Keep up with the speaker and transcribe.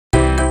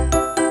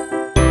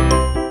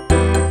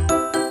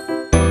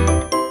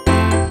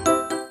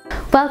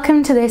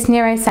Welcome to this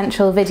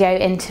NeuroCentral video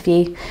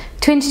interview.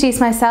 To introduce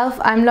myself,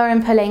 I'm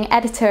Lauren Pulling,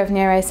 editor of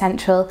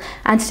NeuroCentral,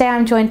 and today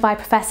I'm joined by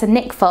Professor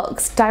Prof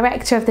Fox,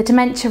 Director of the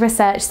Dementia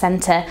Research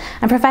Centre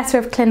and Professor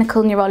of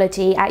Clinical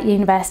Neurology at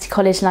University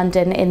College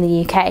London in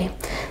the UK.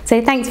 So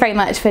thanks very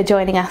much for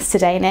joining us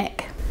today,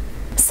 Nick.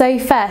 So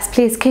first,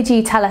 please could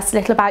you tell us a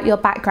little about your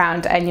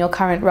background and your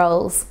current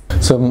roles?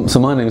 So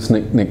my name is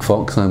Nick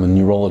Fox. I'm a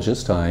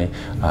neurologist. I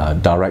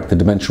direct the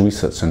Dementia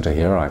Research Centre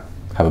here. I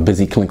have a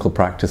busy clinical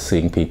practice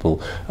seeing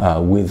people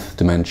with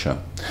dementia.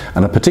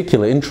 And a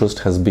particular interest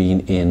has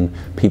been in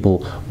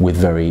people with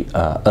very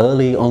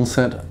early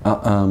onset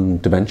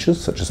dementias,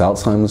 such as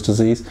Alzheimer's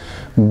disease,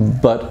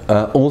 but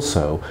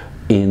also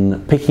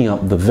in picking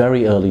up the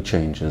very early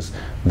changes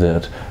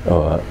that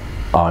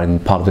are in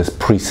part of this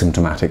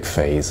pre-symptomatic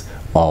phase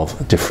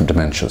of different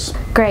dementias.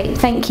 Great,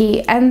 thank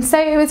you. And so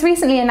it was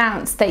recently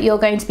announced that you're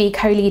going to be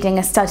co-leading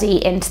a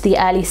study into the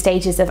early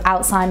stages of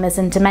Alzheimer's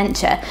and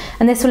dementia,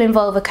 and this will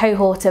involve a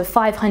cohort of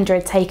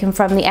 500 taken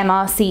from the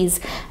MRC's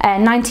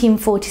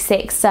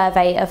 1946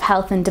 Survey of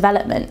Health and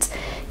Development.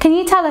 Can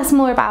you tell us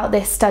more about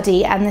this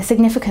study and the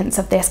significance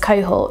of this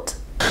cohort?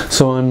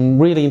 So I'm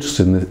really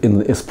interested in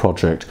this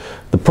project.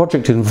 The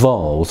project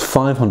involves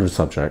 500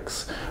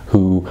 subjects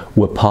who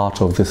were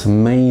part of this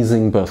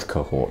amazing birth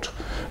cohort.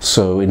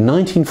 So in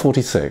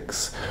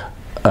 1946,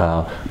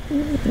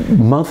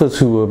 mothers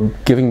who were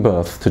giving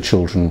birth to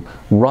children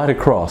right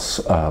across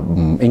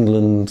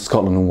England,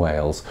 Scotland and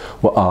Wales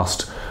were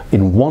asked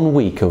in 1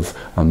 week of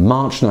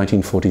March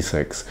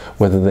 1946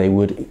 whether they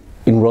would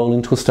enroll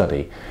into a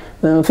study.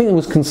 Now, I think there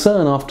was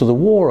concern after the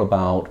war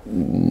about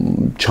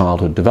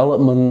childhood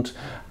development,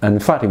 and in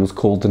fact it was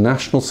called the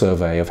National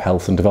Survey of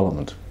Health and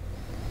Development.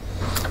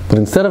 But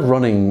instead of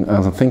running,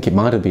 as I think it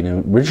might have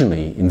been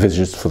originally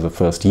envisaged for the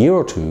first year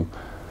or two,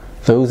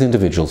 those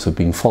individuals have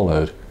been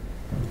followed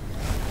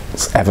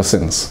ever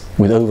since,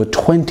 with over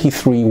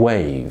 23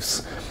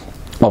 waves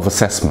of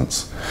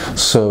assessments.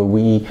 So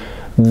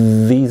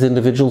these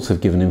individuals have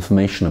given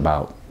information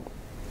about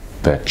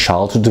their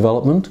childhood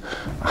development,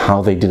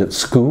 how they did at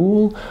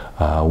school,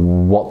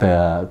 what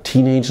their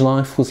teenage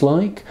life was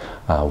like,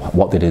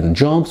 what they did in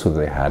jobs, whether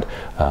they had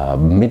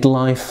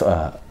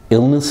midlife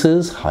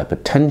illnesses,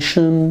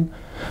 hypertension,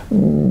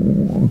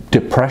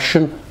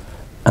 depression,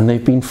 and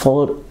they've been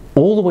followed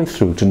all the way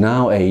through to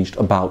now aged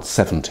about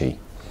 70.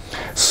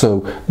 So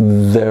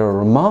they're a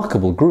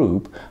remarkable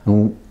group,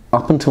 and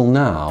up until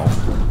now,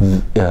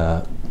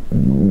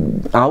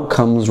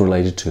 outcomes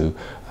related to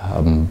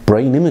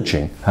brain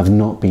imaging have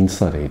not been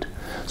studied.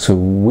 So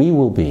we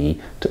will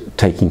be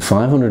taking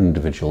 500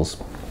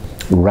 individuals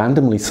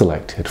randomly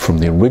selected from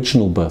the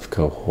original birth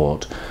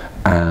cohort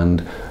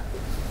and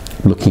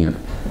looking at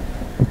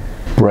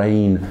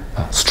brain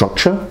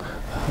structure,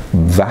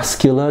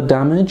 vascular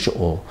damage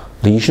or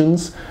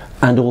lesions,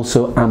 and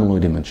also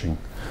amyloid imaging,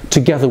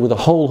 together with a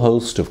whole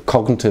host of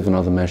cognitive and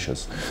other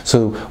measures.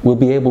 So we'll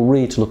be able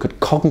really to look at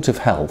cognitive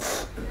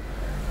health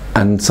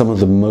and some of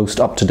the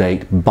most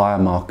up-to-date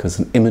biomarkers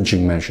and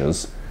imaging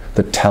measures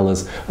that tell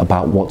us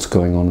about what's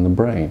going on in the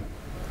brain.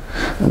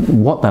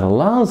 And what that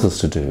allows us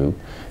to do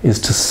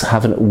is to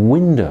have a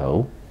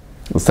window,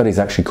 the study is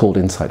actually called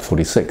Insight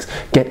 46,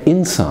 get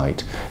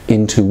insight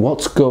into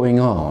what's going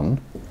on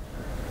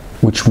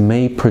which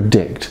may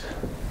predict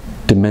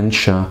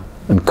dementia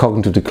and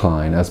cognitive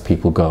decline as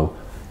people go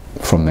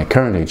from their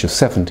current age of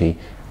 70,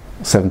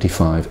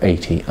 75,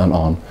 80 and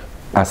on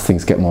as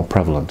things get more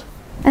prevalent.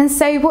 And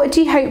so what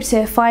do you hope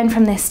to find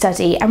from this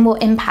study, and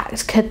what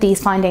impact could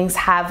these findings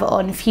have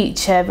on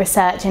future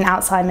research in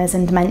Alzheimer's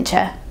and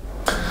dementia?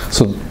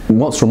 So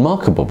what's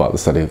remarkable about the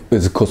study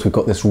is, of course, we've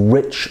got this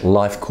rich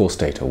life course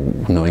data,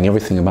 knowing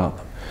everything about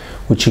them,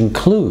 which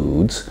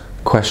includes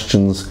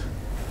questions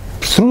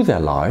through their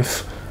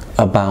life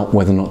about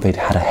whether or not they'd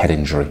had a head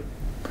injury,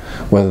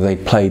 whether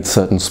they'd played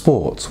certain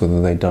sports,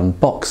 whether they'd done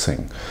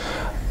boxing.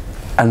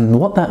 And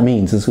what that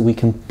means is that we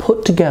can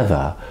put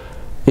together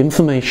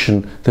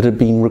information that had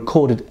been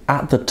recorded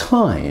at the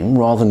time,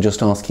 rather than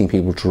just asking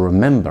people to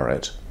remember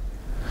it,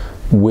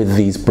 with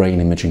these brain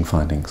imaging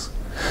findings.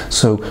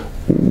 So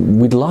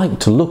we'd like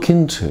to look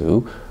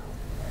into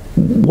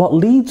what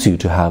leads you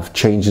to have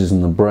changes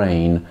in the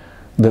brain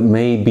that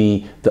may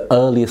be the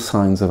earliest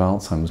signs of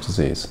Alzheimer's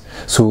disease.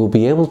 So we'll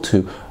be able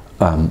to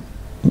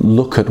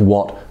look at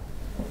what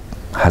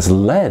has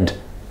led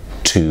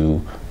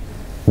to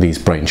these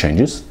brain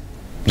changes,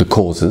 the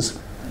causes,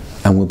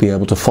 and we'll be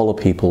able to follow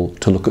people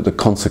to look at the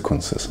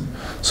consequences.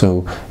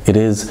 So it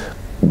is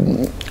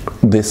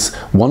this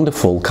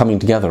wonderful coming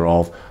together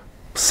of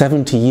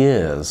 70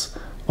 years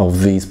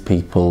of these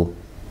people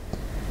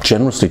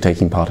generously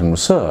taking part in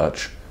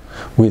research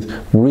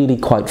with really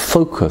quite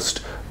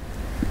focused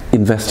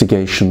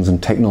investigations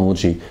and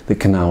technology that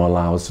can now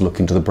allow us to look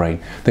into the brain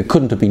that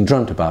couldn't have been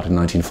dreamt about in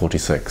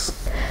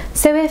 1946.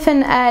 So if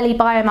an early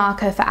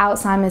biomarker for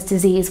Alzheimer's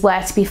disease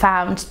were to be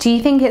found, do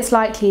you think it's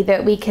likely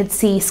that we could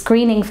see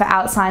screening for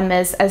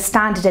Alzheimer's as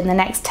standard in the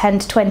next 10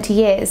 to 20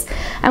 years?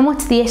 And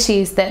what are the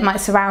issues that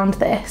might surround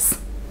this?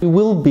 We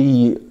will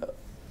be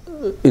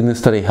in this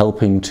study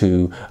helping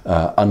to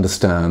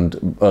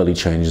understand early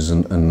changes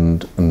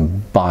and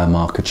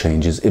biomarker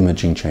changes,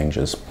 imaging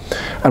changes.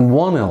 And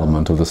one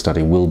element of the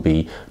study will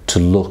be to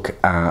look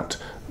at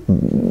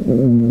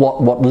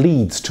what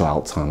leads to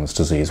Alzheimer's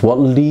disease, what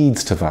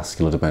leads to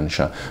vascular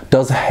dementia.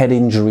 Does head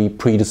injury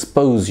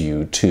predispose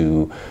you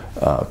to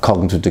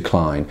cognitive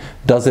decline?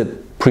 Does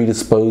it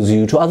predispose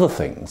you to other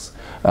things,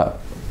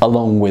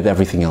 along with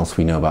everything else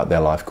we know about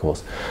their life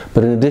course?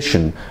 But in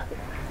addition,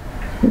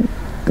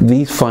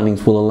 these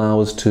findings will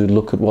allow us to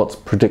look at what's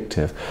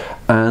predictive.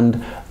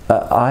 And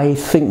I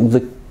think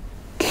the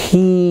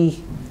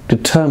key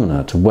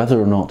determinant of whether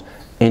or not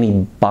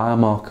any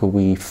biomarker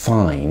we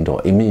find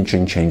or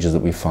imaging changes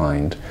that we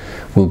find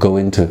will go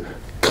into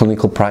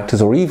clinical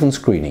practice or even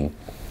screening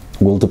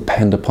will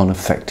depend upon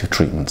effective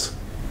treatments.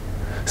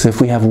 So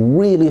if we have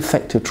really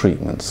effective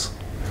treatments,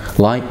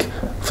 like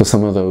for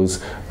some of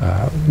those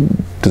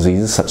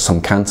diseases, such as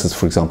some cancers,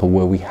 for example,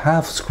 where we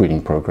have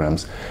screening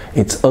programs,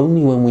 it's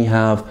only when we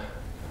have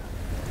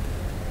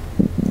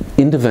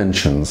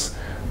interventions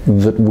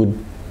that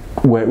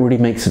where it really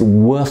makes it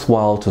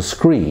worthwhile to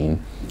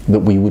screen that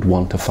we would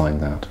want to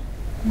find that.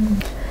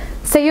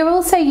 So you're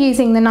also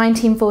using the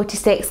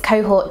 1946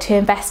 cohort to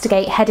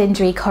investigate head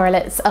injury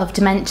correlates of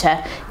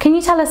dementia. Can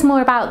you tell us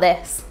more about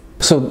this?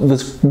 So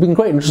there's been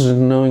great interest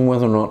in knowing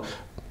whether or not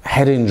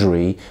head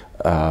injury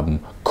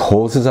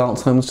causes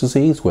Alzheimer's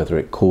disease, whether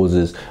it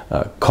causes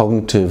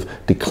cognitive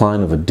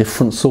decline of a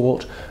different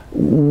sort.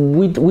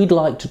 We'd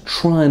like to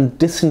try and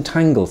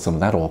disentangle some of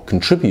that or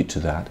contribute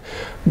to that.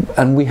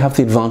 And we have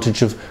the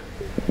advantage of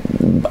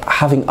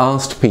having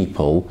asked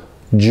people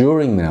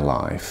during their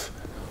life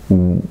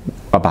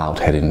about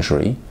head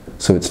injury,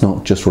 so it's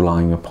not just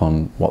relying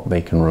upon what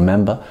they can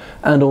remember,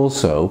 and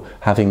also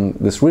having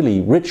this really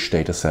rich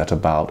data set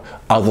about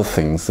other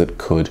things that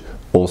could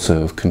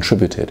also have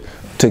contributed,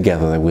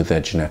 together with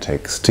their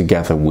genetics,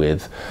 together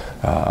with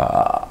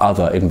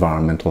other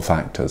environmental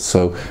factors.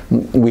 So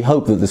we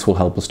hope that this will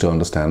help us to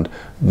understand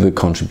the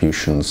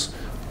contributions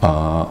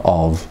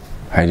of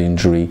head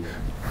injury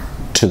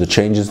to the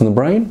changes in the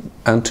brain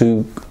and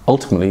to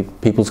ultimately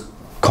people's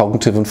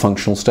cognitive and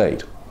functional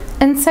state.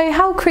 And so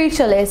how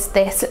crucial is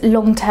this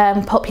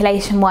long-term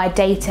population-wide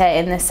data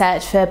in the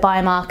search for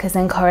biomarkers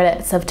and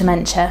correlates of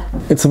dementia?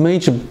 It's a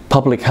major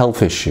public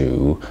health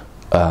issue.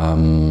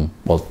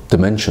 Well,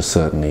 dementia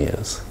certainly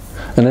is.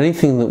 And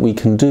anything that we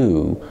can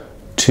do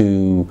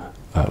to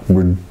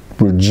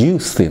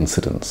reduce the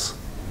incidence,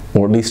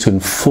 or at least to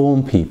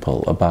inform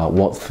people about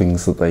what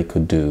things that they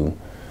could do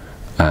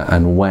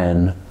and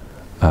when,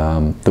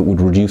 that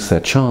would reduce their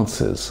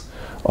chances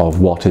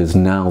of what is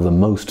now the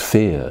most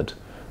feared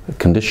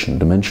condition.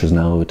 Dementia has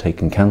now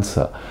overtaken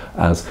cancer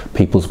as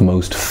people's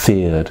most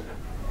feared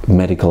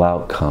medical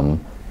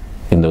outcome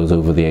in those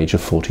over the age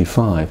of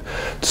 45.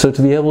 So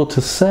to be able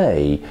to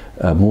say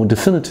more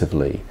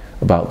definitively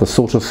about the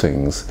sort of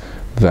things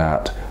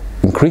that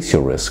increase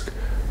your risk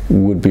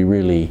would be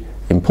really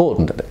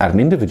important at an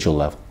individual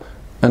level,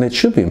 and it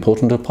should be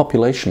important at a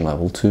population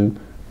level to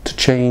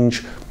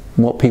change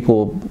what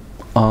people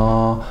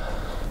are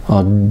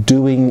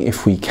doing,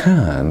 if we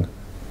can,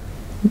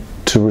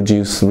 to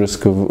reduce the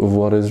risk of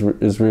what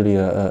is really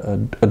a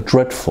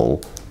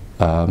dreadful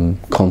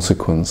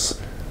consequence,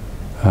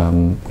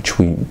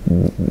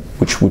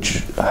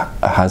 which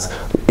has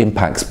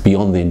impacts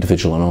beyond the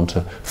individual and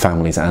onto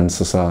families and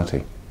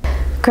society.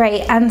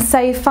 Great, and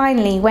so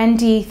finally, when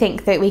do you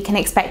think that we can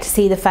expect to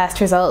see the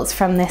first results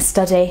from this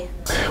study?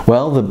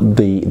 Well,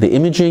 the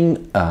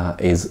imaging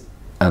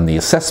and the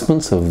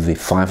assessments of the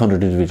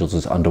 500 individuals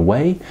is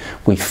underway.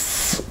 We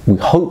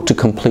hope to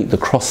complete the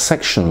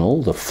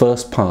cross-sectional, the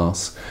first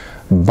pass,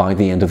 by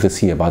the end of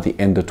this year, by the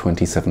end of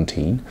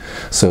 2017.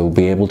 So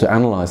be able to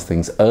analyse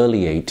things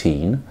early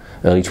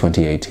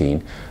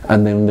 2018,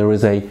 and then there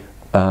is a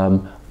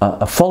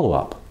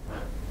follow-up,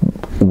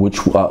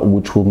 which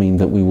will mean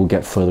that we will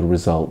get further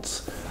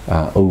results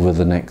over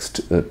the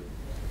next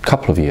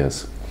couple of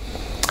years.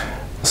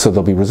 So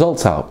there'll be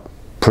results out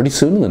pretty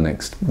soon,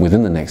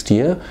 within the next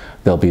year.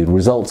 There'll be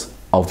results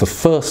of the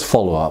first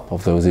follow-up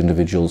of those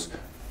individuals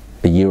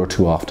a year or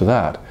two after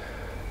that.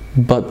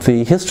 But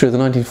the history of the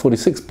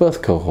 1946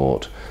 birth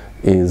cohort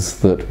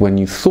is that when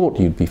you thought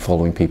you'd be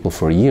following people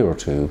for a year or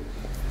two,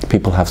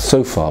 people have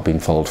so far been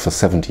followed for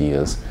 70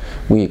 years.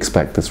 We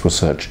expect this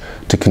research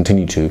to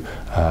continue to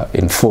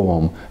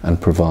inform and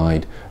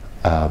provide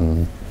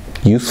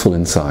useful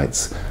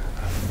insights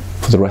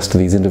for the rest of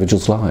these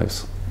individuals'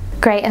 lives.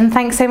 Great, and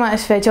thanks so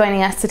much for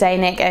joining us today,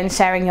 Nick, and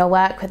sharing your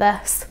work with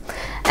us.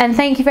 And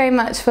thank you very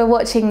much for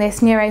watching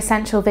this Neuro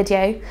Central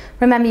video.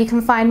 Remember, you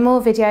can find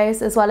more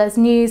videos as well as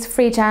news,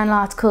 free journal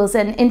articles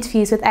and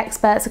interviews with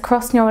experts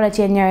across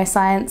neurology and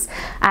neuroscience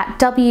at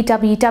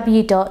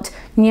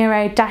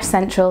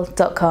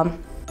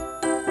www.neuro-central.com.